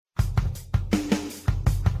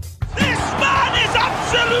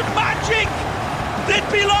It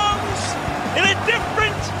belongs in a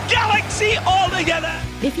different galaxy altogether.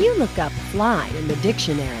 If you look up fly in the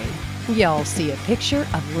dictionary, you'll see a picture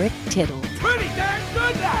of Rick Tittle. Pretty darn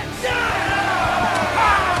good, that.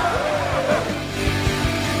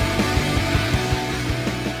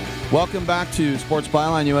 Welcome back to Sports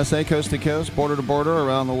Byline USA, coast to coast, border to border,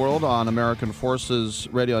 around the world on American Forces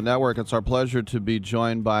Radio Network. It's our pleasure to be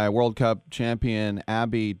joined by World Cup champion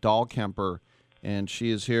Abby Dahlkemper, and she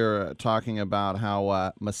is here talking about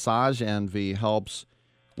how massage envy helps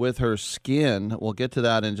with her skin. We'll get to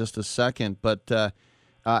that in just a second. But,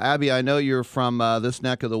 Abby, I know you're from this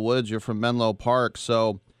neck of the woods. You're from Menlo Park.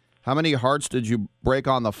 So how many hearts did you break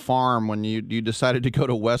on the farm when you decided to go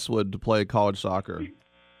to Westwood to play college soccer?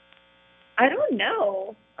 I don't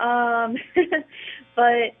know.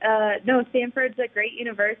 But no, Stanford's a great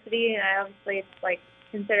university, and obviously it's like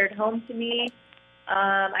considered home to me.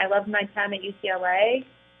 I loved my time at UCLA,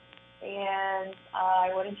 and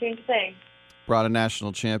I wouldn't change a thing. Brought a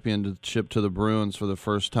national championship to the Bruins for the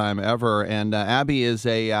first time ever, and Abby is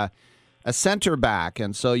a center back,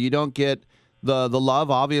 and so you don't get the love,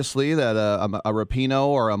 obviously, that a Rapinoe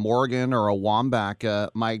or a Morgan or a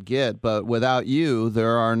Wambach might get. But without you,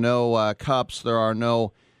 there are no cups, there are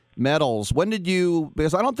no medals. When did you,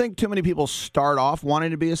 because I don't think too many people start off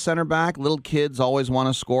wanting to be a center back. Little kids always want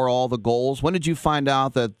to score all the goals. When did you find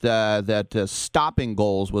out that stopping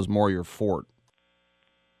goals was more your forte?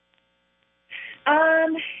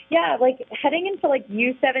 Yeah, like heading into like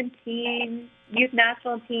U17, youth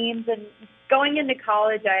national teams, and going into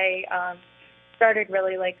college, I started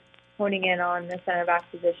really like honing in on the center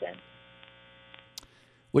back position.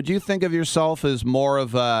 Would you think of yourself as more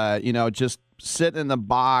of just sit in the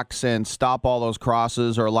box and stop all those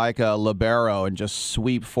crosses, or like a libero and just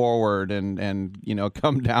sweep forward and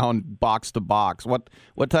come down box to box? What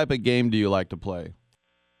type of game do you like to play?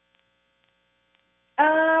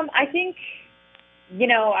 I think,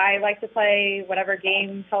 I like to play whatever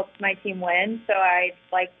game helps my team win. So I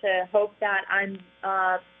like to hope that I'm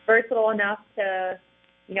versatile enough to,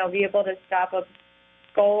 be able to stop a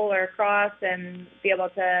goal or cross and be able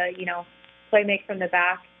to, play make from the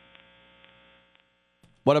back.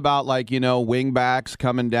 What about wing backs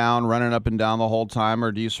coming down, running up and down the whole time,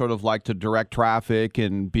 or do you sort of like to direct traffic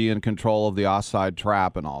and be in control of the offside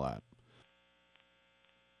trap and all that?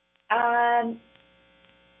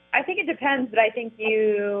 I think it depends, but I think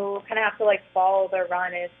you kind of have to follow the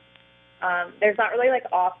run. There's not really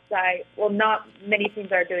offside. Well, not many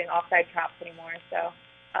teams are doing offside traps anymore. So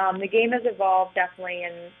the game has evolved definitely,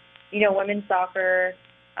 and women's soccer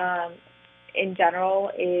in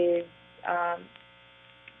general is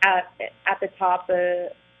at the top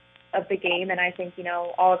of the game, and I think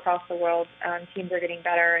all across the world teams are getting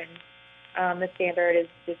better, and the standard is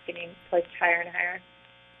just getting pushed higher and higher.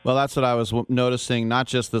 Well, that's what I was noticing, not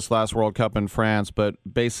just this last World Cup in France, but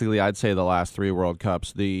basically I'd say the last three World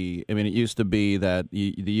Cups. It used to be that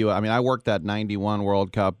I worked that 91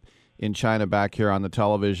 World Cup in China back here on the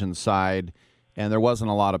television side, and there wasn't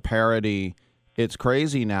a lot of parity. It's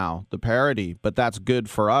crazy now, the parity, but that's good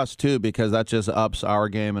for us too, because that just ups our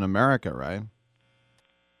game in America, right?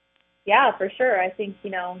 Yeah, for sure. I think,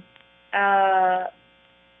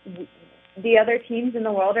 the other teams in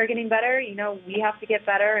the world are getting better. We have to get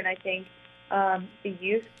better, and I think the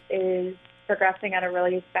youth is progressing at a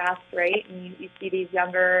really fast rate, and you see these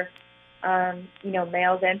younger,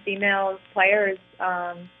 males and females players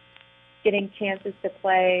getting chances to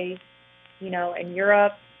play, in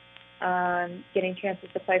Europe, getting chances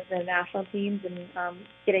to play for the national teams, and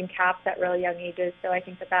getting caps at really young ages. So I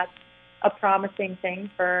think that that's a promising thing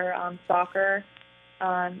for soccer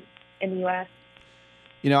in the U.S.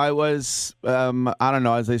 I was, I don't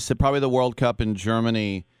know, as they said, probably the World Cup in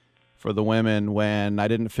Germany for the women, when I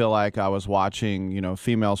didn't feel like I was watching,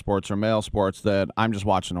 female sports or male sports, that I'm just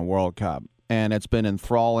watching a World Cup. And it's been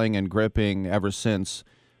enthralling and gripping ever since.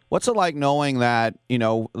 What's it like knowing that,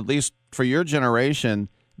 at least for your generation,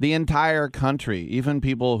 the entire country, even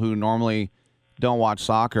people who normally don't watch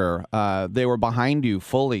soccer, they were behind you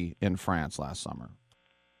fully in France last summer?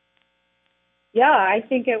 Yeah, I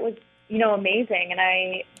think it was amazing, and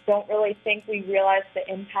I don't really think we realized the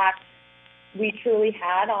impact we truly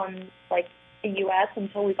had on the U.S.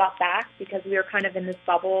 until we got back, because we were kind of in this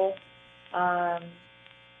bubble,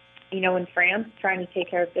 in France, trying to take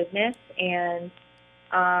care of business, and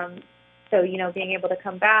so being able to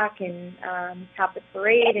come back and have the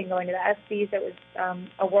parade and going to the ESPYs, it was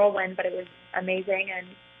a whirlwind, but it was amazing,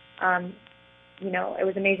 and it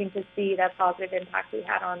was amazing to see that positive impact we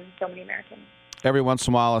had on so many Americans. Every once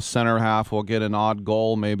in a while, a center half will get an odd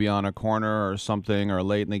goal, maybe on a corner or something, or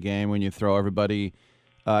late in the game when you throw everybody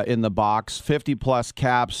in the box. 50-plus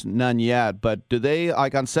caps, none yet. But do they,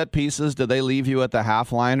 like on set pieces, do they leave you at the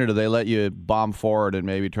half line, or do they let you bomb forward and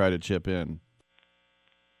maybe try to chip in?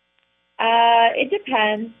 It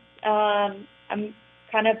depends. I'm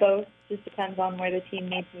kind of both. Just depends on where the team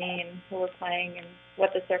needs me and who we're playing and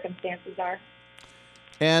what the circumstances are.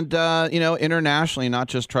 And, internationally, not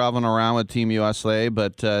just traveling around with Team USA,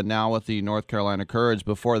 but now with the North Carolina Courage.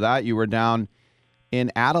 Before that, you were down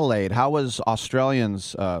in Adelaide. How was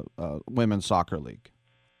Australians' women's soccer league?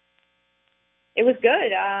 It was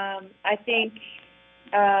good. I think,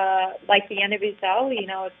 like the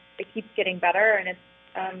NWSL, it keeps getting better and it's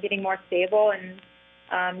getting more stable. And,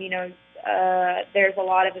 there's a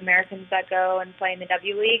lot of Americans that go and play in the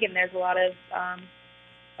W League, and there's a lot of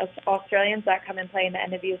Australians that come and play in the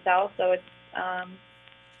NWSL. So it's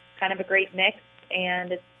kind of a great mix,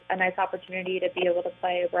 and it's a nice opportunity to be able to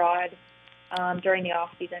play abroad during the off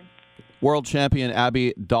season. World champion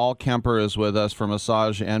Abby Dahlkemper is with us for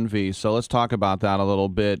Massage Envy. So let's talk about that a little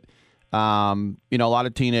bit. A lot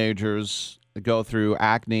of teenagers go through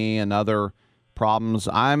acne and other problems.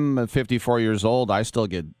 I'm 54 years old. I still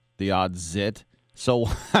get the odd zit. So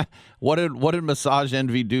what did Massage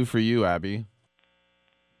Envy do for you, Abby?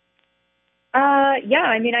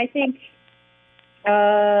 I think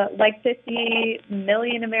like 50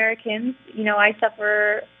 million Americans, I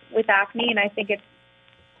suffer with acne, and I think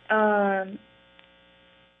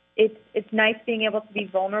it's nice being able to be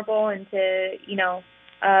vulnerable and to,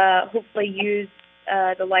 hopefully use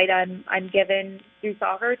the light I'm given through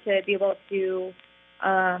soccer to be able to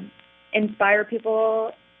inspire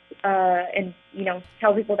people and,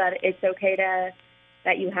 tell people that it's okay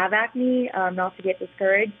that you have acne, not to get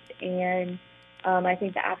discouraged. And I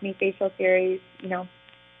think the Acne Facial Series, through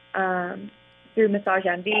Massage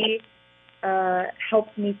Envy,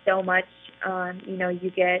 helps me so much.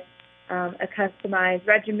 You get a customized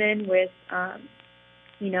regimen with, an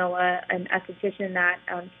esthetician that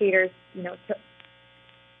caters,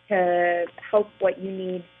 to help what you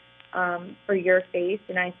need for your face.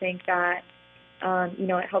 And I think that,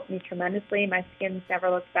 it helped me tremendously. My skin's never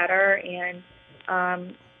looked better. And,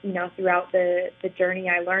 throughout the journey,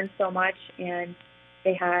 I learned so much, and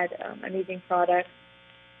they had amazing products,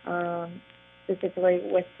 specifically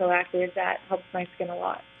with Proactive, that helps my skin a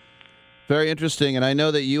lot. Very interesting. And I know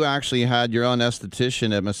that you actually had your own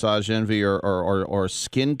esthetician at Massage Envy or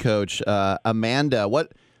skin coach, Amanda.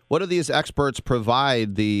 What do these experts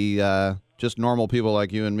provide the just normal people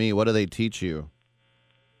like you and me? What do they teach you?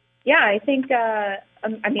 Yeah, I think,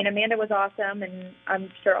 Amanda was awesome, and I'm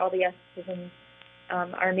sure all the estheticians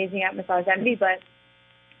are amazing at Massage Envy, but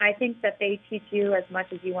I think that they teach you as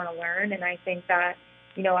much as you want to learn, and I think that,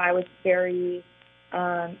 I was very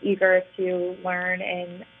eager to learn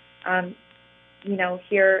and,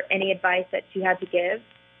 hear any advice that she had to give.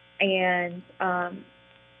 And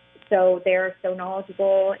so they're so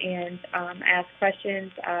knowledgeable and ask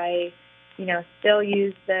questions. I, still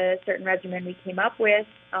use the certain regimen we came up with.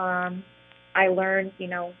 I learned,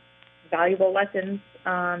 valuable lessons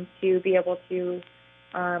to be able to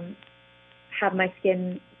have my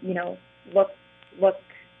skin, look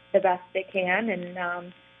the best it can,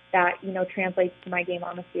 and that, translates to my game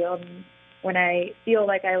on the field. And when I feel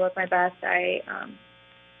like I look my best, I,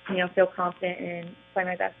 feel confident and play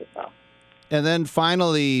my best as well. And then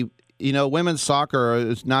finally, women's soccer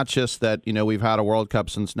is not just that, we've had a World Cup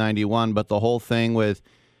since 91, but the whole thing with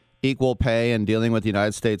equal pay and dealing with the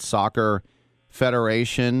United States Soccer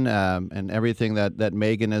Federation and everything that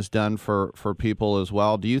Megan has done for people as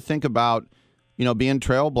well. Do you think about, being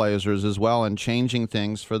trailblazers as well and changing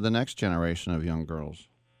things for the next generation of young girls?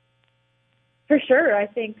 For sure. I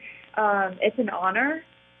think it's an honor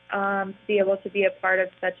to be able to be a part of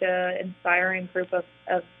such an inspiring group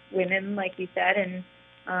of women, like you said, and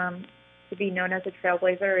to be known as a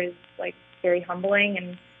trailblazer is very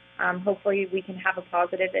humbling, and hopefully we can have a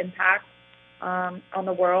positive impact on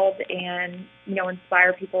the world and,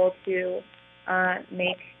 inspire people to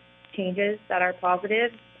make changes that are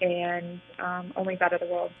positive and only better the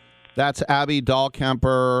world. That's Abby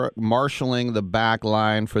Dahlkemper marshaling the back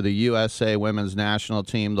line for the USA women's national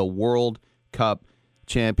team, the World Cup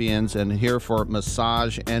champions, and here for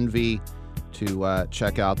Massage Envy to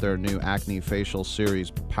check out their new Acne Facial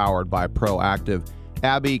Series powered by Proactive.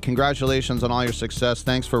 Abby, congratulations on all your success.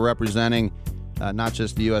 Thanks for representing not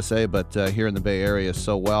just the USA, but here in the Bay Area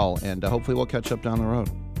so well, and hopefully we'll catch up down the road.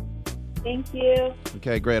 Thank you.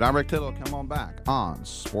 Okay, great. I'm Rick Tittle. Come on back on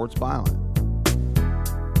Sports Byline.